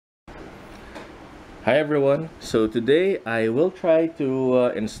Hi everyone. So today I will try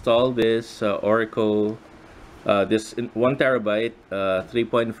to install this Oracle, this 1 terabyte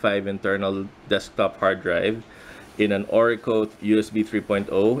 3.5 internal desktop hard drive in an Oracle USB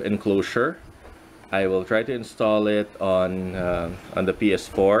 3.0 enclosure. I will try to install it on the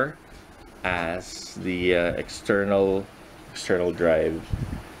PS4 as the external drive.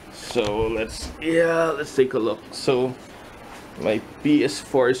 So let's take a look. So my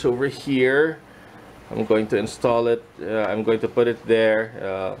PS4 is over here. I'm going to install it. I'm going to put it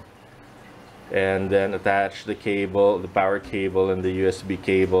there and then attach the cable, the power cable and the USB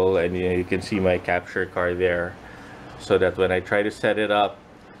cable, and you can see my capture card there, so that when I try to set it up,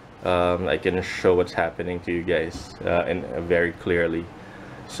 I can show what's happening to you guys and very clearly.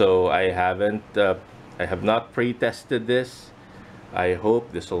 So I have not pre-tested this. I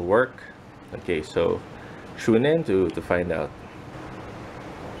hope this will work. Okay, so tune in to find out.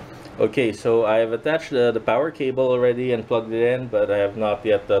 Okay, so I have attached the power cable already and plugged it in, but I have not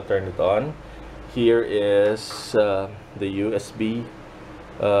yet turned it on. Here is the USB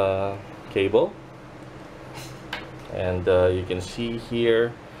cable, and you can see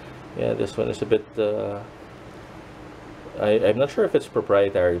here, yeah, this one is a bit, I'm not sure if it's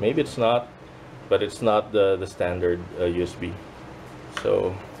proprietary, maybe it's not, but it's not the standard USB.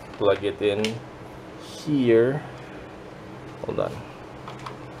 So plug it in here, hold on.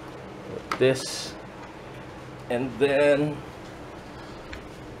 This, and then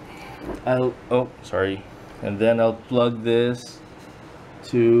I'll plug this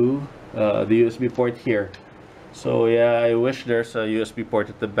to the USB port here. So yeah, I wish there's a USB port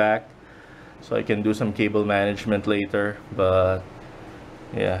at the back so I can do some cable management later, but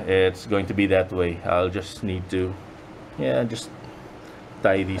yeah, it's going to be that way. I'll just need to just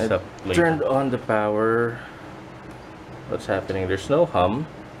tie these up later. Turned on the power. What's happening? There's no hum.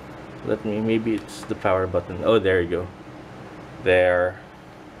 Maybe it's the power button. Oh, there you go. There.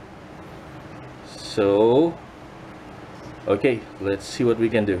 So, okay, let's see what we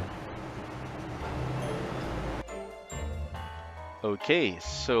can do. Okay,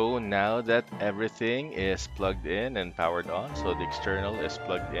 so now that everything is plugged in and powered on, so the external is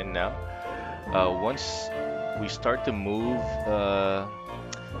plugged in now. Once we start to move,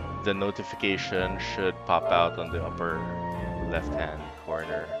 the notification should pop out on the upper left-hand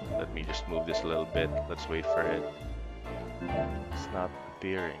corner. Let me just move this a little bit. Let's wait for it. It's not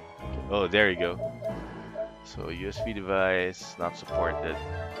appearing. Okay. Oh, there you go. So USB device not supported.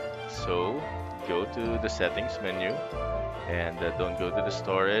 So go to the settings menu and don't go to the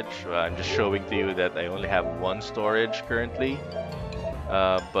storage. I'm just showing to you that I only have one storage currently,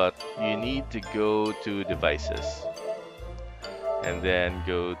 but you need to go to devices and then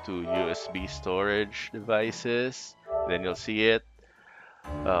go to USB storage devices. Then you'll see it,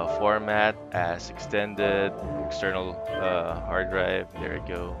 format as extended external hard drive. There you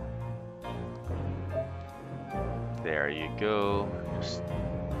go. There you go. Just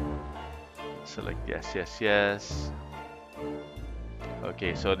select yes, yes, yes.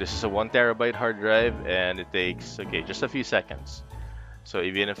 Okay, so this is a 1 terabyte hard drive and it takes just a few seconds. So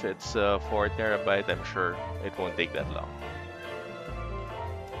even if it's 4 terabyte, I'm sure it won't take that long.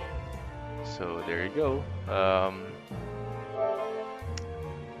 So there you go.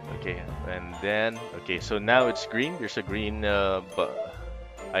 Okay, and then so now it's green. There's a green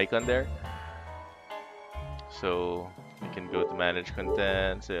icon there. So you can go to manage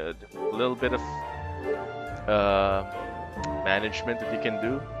contents, a little bit of management that you can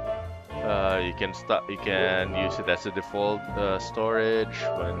do. You can use it as a default storage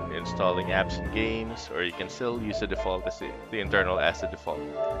when installing apps and games, or you can still use the default as the internal as the default.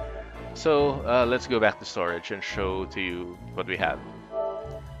 So let's go back to storage and show to you what we have.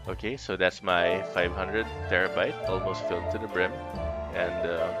 Okay, so that's my 500 terabyte, almost filled to the brim, and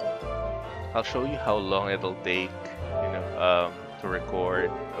I'll show you how long it'll take, to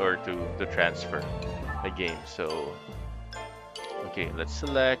record or to transfer a game. So, okay, let's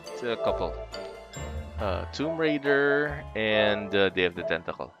select a couple, Tomb Raider and Day of the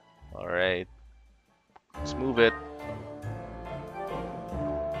Tentacle. All right, let's move it.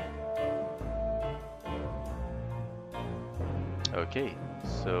 Okay,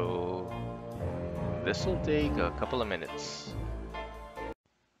 so this will take a couple of minutes.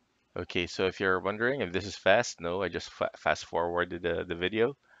 Okay, so if you're wondering if this is fast, no, I just fast forwarded the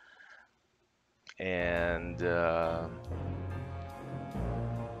video. And